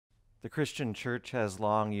The Christian Church has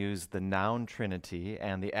long used the noun Trinity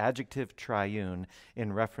and the adjective triune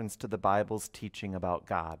in reference to the Bible's teaching about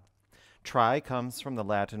God. Tri comes from the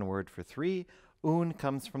Latin word for three, un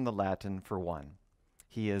comes from the Latin for one.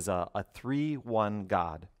 He is a 3-1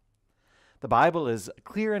 God. The Bible is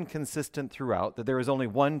clear and consistent throughout that there is only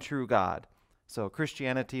one true God. So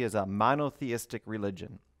Christianity is a monotheistic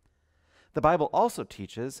religion. The Bible also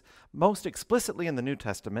teaches, most explicitly in the New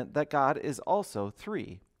Testament, that God is also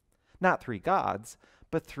three. Not three gods,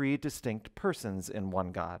 but three distinct persons in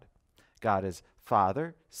one God. God is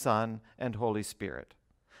Father, Son, and Holy Spirit.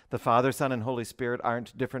 The Father, Son, and Holy Spirit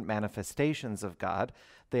aren't different manifestations of God.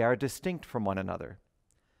 They are distinct from one another.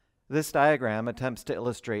 This diagram attempts to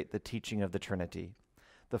illustrate the teaching of the Trinity.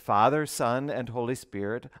 The Father, Son, and Holy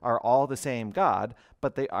Spirit are all the same God,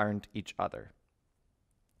 but they aren't each other.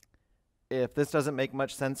 If this doesn't make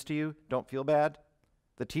much sense to you, don't feel bad.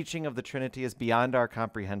 The teaching of the Trinity is beyond our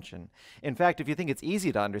comprehension. In fact, if you think it's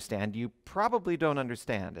easy to understand, you probably don't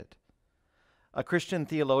understand it. A Christian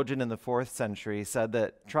theologian in the 4th century said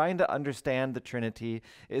that trying to understand the Trinity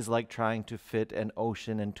is like trying to fit an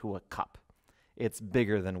ocean into a cup. It's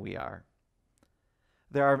bigger than we are.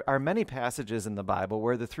 There are many passages in the Bible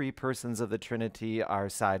where the three persons of the Trinity are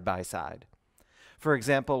side by side. For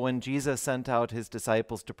example, when Jesus sent out his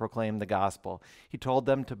disciples to proclaim the gospel, he told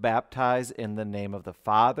them to baptize in the name of the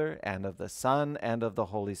Father and of the Son and of the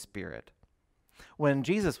Holy Spirit. When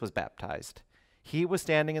Jesus was baptized, he was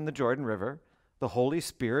standing in the Jordan River, the Holy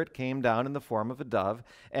Spirit came down in the form of a dove,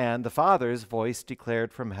 and the Father's voice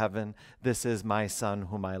declared from heaven, "This is my Son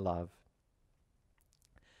whom I love."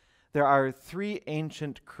 There are three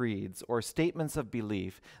ancient creeds or statements of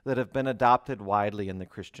belief that have been adopted widely in the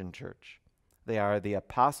Christian church. They are the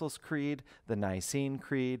Apostles' Creed, the Nicene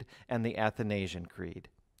Creed, and the Athanasian Creed.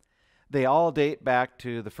 They all date back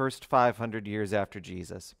to the first 500 years after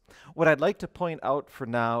Jesus. What I'd like to point out for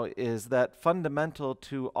now is that fundamental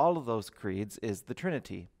to all of those creeds is the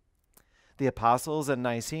Trinity. The Apostles' and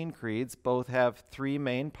Nicene Creeds both have three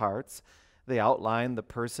main parts. They outline the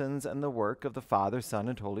persons and the work of the Father, Son,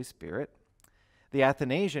 and Holy Spirit. The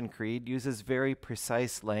Athanasian Creed uses very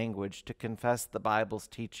precise language to confess the Bible's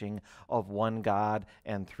teaching of one God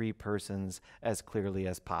and three persons as clearly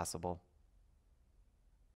as possible.